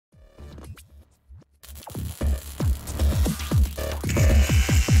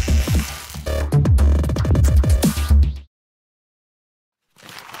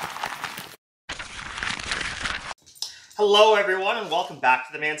Hello everyone and welcome back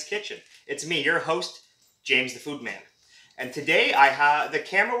to The Man's Kitchen. It's me, your host, James the Food Man. And today the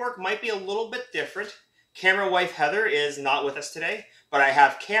camera work might be a little bit different. Camera wife Heather is not with us today, but I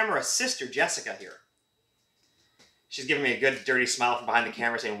have camera sister Jessica here. She's giving me a good dirty smile from behind the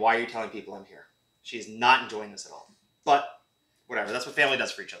camera saying, "Why are you telling people I'm here?" She's not enjoying this at all. But whatever, that's what family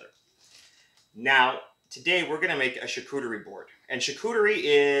does for each other. Now, today we're going to make a charcuterie board. And charcuterie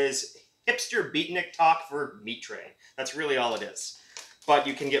is hipster beatnik talk for meat tray. That's really all it is. But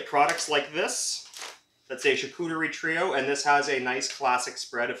you can get products like this. That's a charcuterie trio, and this has a nice classic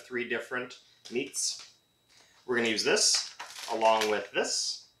spread of 3 different meats. We're going to use this along with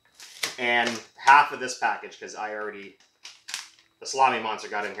this and half of this package because the salami monster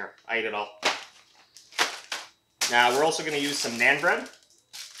got in here. I ate it all. Now we're also going to use some naan bread.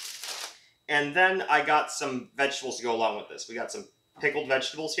 And then I got some vegetables to go along with this. We got some pickled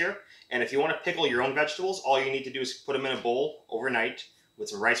vegetables here. And if you want to pickle your own vegetables, all you need to do is put them in a bowl overnight with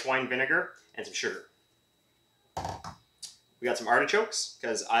some rice wine vinegar and some sugar. We got some artichokes,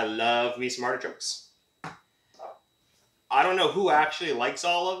 because I love me some artichokes. I don't know who actually likes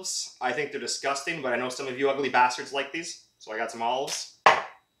olives. I think they're disgusting, but I know some of you ugly bastards like these. So I got some olives.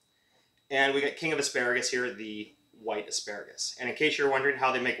 And we got king of asparagus here, the white asparagus. And in case you're wondering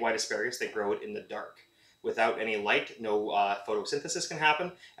how they make white asparagus, they grow it in the dark. Without any light, no photosynthesis can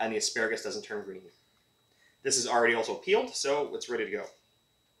happen, and the asparagus doesn't turn green. This is already also peeled, so it's ready to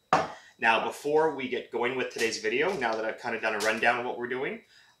go. Now, before we get going with today's video, now that I've kind of done a rundown of what we're doing,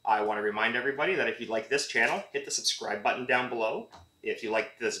 I want to remind everybody that if you like this channel, hit the subscribe button down below. If you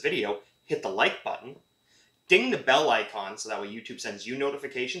like this video, hit the like button. Ding the bell icon so that way YouTube sends you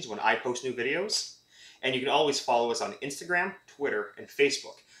notifications when I post new videos. And you can always follow us on Instagram, Twitter, and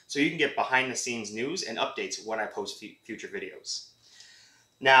Facebook, so you can get behind-the-scenes news and updates when I post future videos.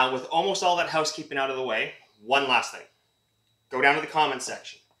 Now, with almost all that housekeeping out of the way, one last thing. Go down to the comments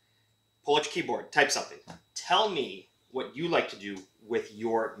section. Pull out your keyboard. Type something. Tell me what you like to do with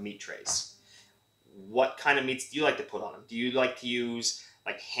your meat trays. What kind of meats do you like to put on them? Do you like to use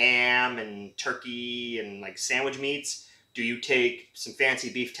like ham and turkey and like sandwich meats? Do you take some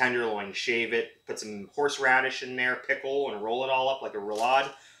fancy beef tenderloin, shave it, put some horseradish in there, pickle, and roll it all up like a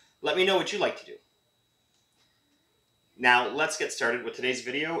roulade? Let me know what you like to do. Now, let's get started with today's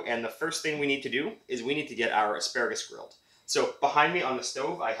video, and the first thing we need to do is we need to get our asparagus grilled. So, behind me on the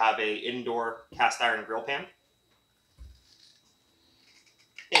stove, I have a indoor cast iron grill pan.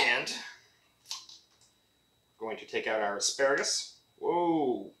 And I'm going to take out our asparagus.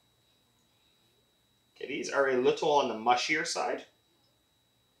 Whoa! Okay, these are a little on the mushier side.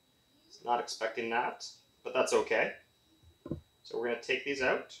 Not expecting that, but that's okay. So we're going to take these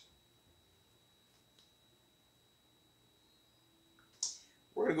out.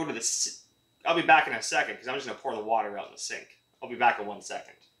 We're going to go to the... I'll be back in a second because I'm just going to pour the water out in the sink. I'll be back in 1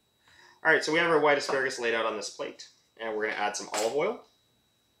 second. All right, so we have our white asparagus laid out on this plate. And we're going to add some olive oil.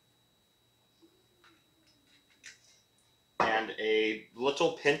 And a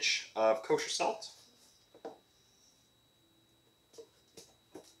little pinch of kosher salt.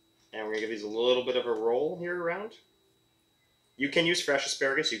 And we're going to give these a little bit of a roll here around. You can use fresh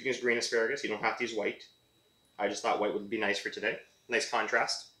asparagus. You can use green asparagus. You don't have to use white. I just thought white would be nice for today. Nice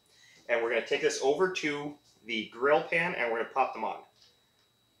contrast. And we're going to take this over to the grill pan and we're going to pop them on. All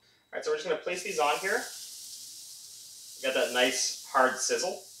right, so we're just going to place these on here. Got that nice hard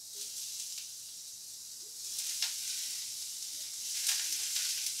sizzle.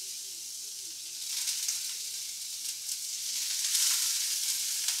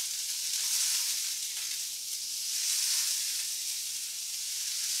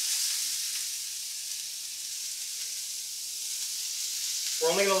 We're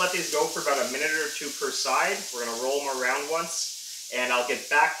only going to let these go for about a minute or 2 per side. We're going to roll them around once, and I'll get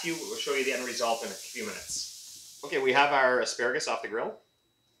back to you. We'll show you the end result in a few minutes. Okay, we have our asparagus off the grill.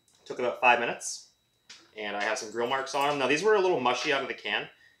 Took about 5 minutes, and I have some grill marks on them. Now, these were a little mushy out of the can,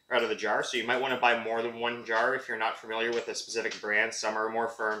 or out of the jar, so you might want to buy more than 1 jar if you're not familiar with a specific brand. Some are more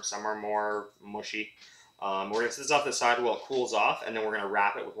firm, some are more mushy. We're going to set this off the side while it cools off, and then we're going to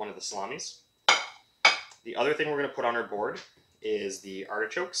wrap it with one of the salamis. The other thing we're going to put on our board is the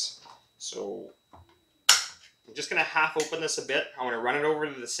artichokes. So I'm just going to half open this a bit. I'm going to run it over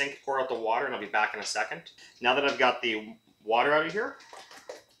to the sink, pour out the water, and I'll be back in a second. Now that I've got the water out of here,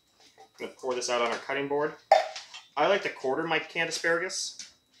 I'm going to pour this out on our cutting board. I like to quarter my canned asparagus.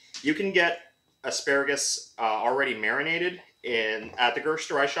 You can get asparagus already marinated at the grocery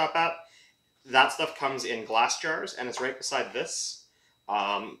store I shop at. That stuff comes in glass jars, and it's right beside this.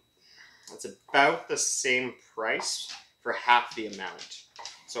 It's about the same price for half the amount.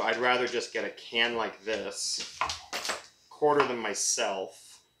 So I'd rather just get a can like this quarter them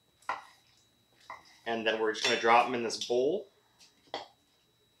myself. And then we're just going to drop them in this bowl.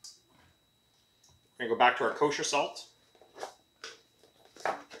 We're going to go back to our kosher salt.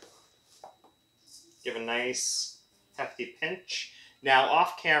 Give a nice hefty pinch. Now,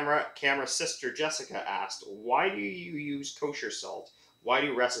 off camera, sister Jessica asked, why do you use kosher salt? Why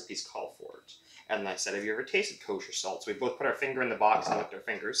do recipes call for it? And I said, have you ever tasted kosher salt? So we both put our finger in the box and licked our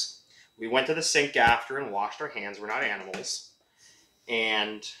fingers. We went to the sink after and washed our hands. We're not animals.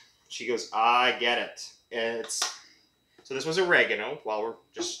 And she goes, I get it. So this was oregano while we're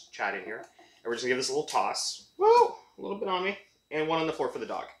just chatting here. And we're just going to give this a little toss. Whoa! A little bit on me. And one on the floor for the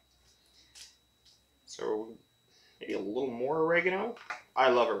dog. So maybe a little more oregano. I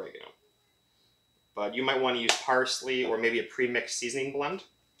love oregano. But you might want to use parsley or maybe a pre-mixed seasoning blend.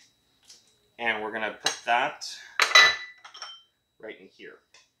 And we're going to put that right in here.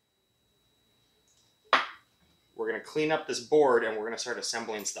 We're going to clean up this board and we're going to start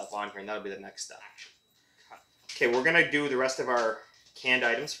assembling stuff on here, and that'll be the next step. Okay, we're going to do the rest of our canned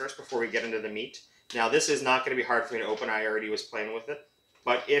items first before we get into the meat. Now, this is not going to be hard for me to open. I already was playing with it.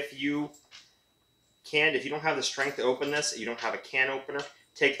 But if you don't have the strength to open this, you don't have a can opener,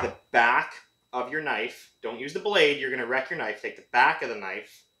 take the back of your knife. Don't use the blade. You're going to wreck your knife. Take the back of the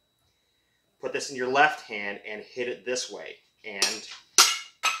knife, put this in your left hand, and hit it this way. And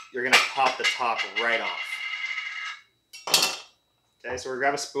you're going to pop the top right off. Okay, so we'll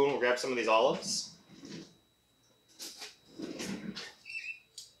grab a spoon. We'll grab some of these olives.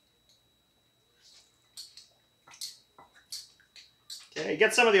 Okay,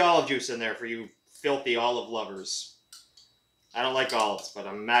 get some of the olive juice in there for you filthy olive lovers. I don't like olives, but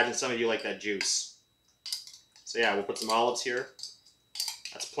I imagine some of you like that juice. So yeah, we'll put some olives here.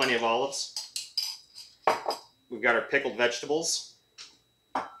 That's plenty of olives. We've got our pickled vegetables.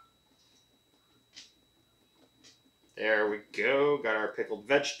 There we go. Got our pickled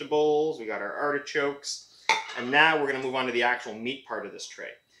vegetables. We got our artichokes. And now we're going to move on to the actual meat part of this tray.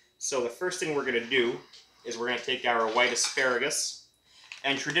 So the first thing we're going to do is we're going to take our white asparagus.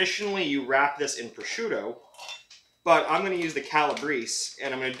 And traditionally you wrap this in prosciutto, but I'm going to use the calabrese,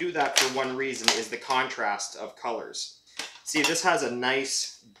 and I'm going to do that for one reason, is the contrast of colors. See, this has a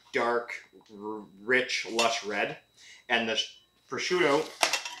nice, dark, rich, lush red, and the prosciutto,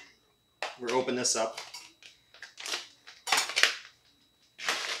 we'll open this up.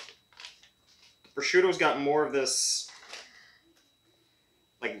 The prosciutto's got more of this,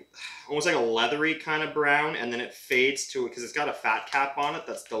 like, almost like a leathery kind of brown, and then it fades to it, because it's got a fat cap on it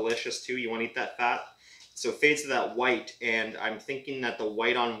that's delicious too. You want to eat that fat. So it fades to that white, and I'm thinking that the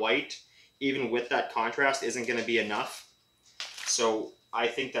white on white, even with that contrast, isn't going to be enough. So I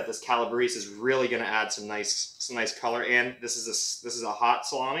think that this calabrese is really going to add some nice color, and this is a hot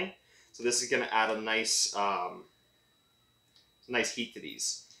salami, so this is going to add a nice heat to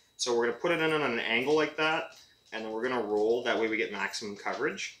these. So we're going to put it in on an angle like that, and then we're going to roll. That way we get maximum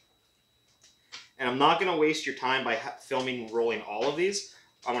coverage. And I'm not going to waste your time by filming rolling all of these.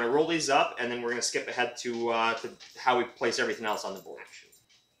 I'm going to roll these up, and then we're going to skip ahead to how we place everything else on the board.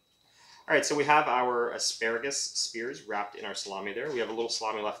 All right, so we have our asparagus spears wrapped in our salami there. We have a little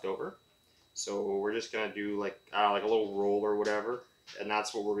salami left over. So we're just going to do like a little roll or whatever, and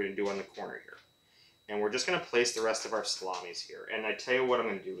that's what we're going to do on the corner here. And we're just going to place the rest of our salamis here. And I tell you what I'm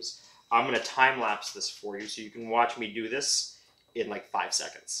going to do is I'm going to time-lapse this for you so you can watch me do this in like 5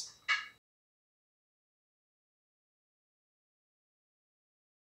 seconds.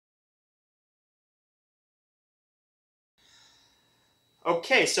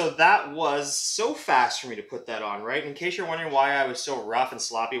 Okay, so that was so fast for me to put that on, right? In case you're wondering why I was so rough and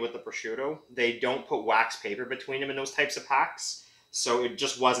sloppy with the prosciutto, they don't put wax paper between them in those types of packs, so it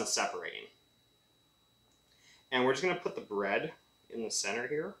just wasn't separating. And we're just going to put the bread in the center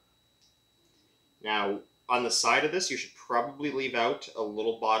here. Now, on the side of this, you should probably leave out a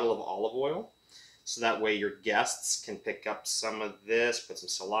little bottle of olive oil, so that way your guests can pick up some of this, put some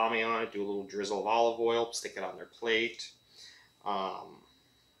salami on it, do a little drizzle of olive oil, stick it on their plate.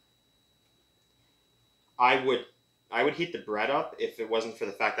 I would heat the bread up if it wasn't for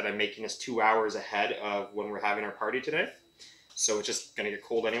the fact that I'm making this 2 hours ahead of when we're having our party today. So it's just going to get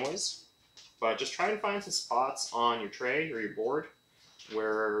cold anyways. But just try and find some spots on your tray or your board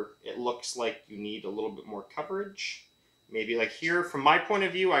where it looks like you need a little bit more coverage. Maybe like here, from my point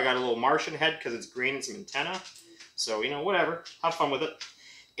of view, I got a little Martian head because it's green and some antenna. So, you know, whatever. Have fun with it.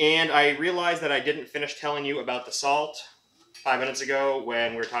 And I realized that I didn't finish telling you about the salt 5 minutes ago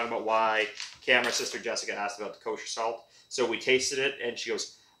when we were talking about why camera sister Jessica asked about the kosher salt. So we tasted it, and she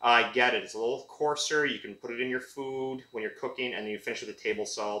goes, I get it. It's a little coarser. You can put it in your food when you're cooking, and then you finish with the table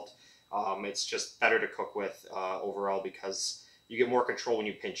salt. It's just better to cook with overall because you get more control when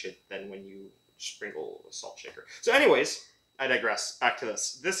you pinch it than when you sprinkle a salt shaker. So anyways, I digress. Back to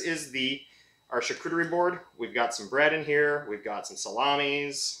this. This is our charcuterie board. We've got some bread in here. We've got some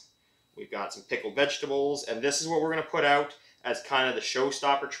salamis. We've got some pickled vegetables. And this is what we're going to put out as kind of the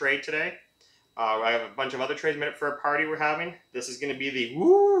showstopper tray today. I have a bunch of other trays made up for a party we're having. This is going to be the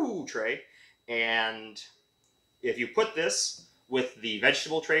woo tray. And if you put this with the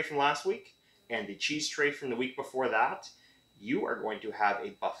vegetable tray from last week and the cheese tray from the week before that, you are going to have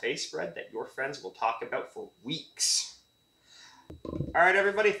a buffet spread that your friends will talk about for weeks. All right,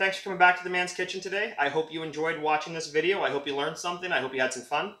 everybody, thanks for coming back to The Man's Kitchen today. I hope you enjoyed watching this video. I hope you learned something. I hope you had some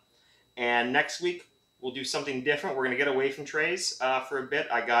fun. And next week, we'll do something different. We're going to get away from trays for a bit.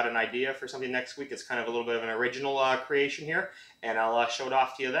 I got an idea for something next week. It's kind of a little bit of an original creation here, and I'll show it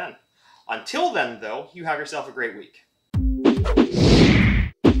off to you then. Until then, though, you have yourself a great week.